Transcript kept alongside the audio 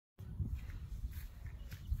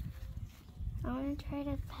I want to try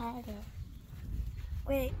to pet it.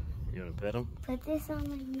 Wait. You want to pet him? Put this on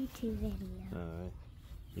my YouTube video. Alright.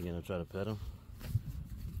 You gonna try to pet him?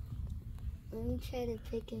 Let me try to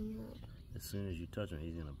pick him up. As soon as you touch him,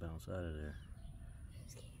 he's gonna bounce out of there.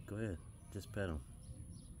 Go ahead. Just pet him.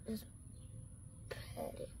 Just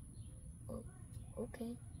pet it. Oh,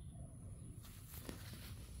 okay.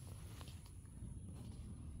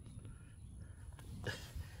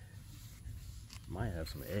 Might have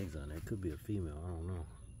some eggs on it. Could be a female. I don't know.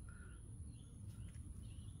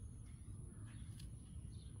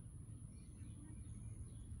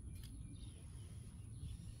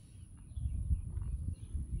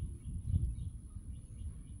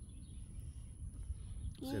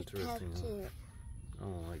 It's interesting. Huh? I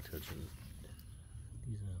don't like touching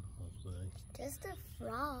these animals, buddy. Just a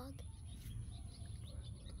frog.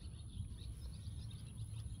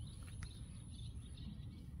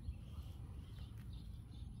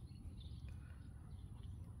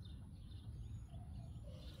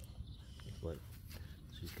 It's like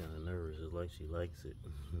she's kind of nervous. It's like she likes it.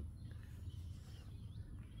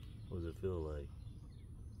 What does it feel like?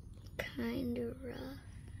 Kind of rough.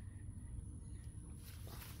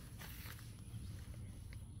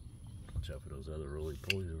 Watch out for those other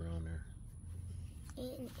roly-polies around there.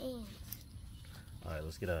 And. Alright,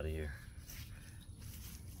 let's get out of here.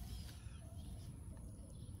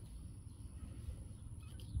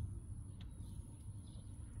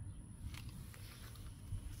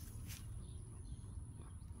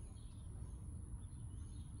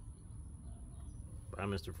 Bye,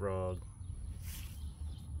 Mr. Frog.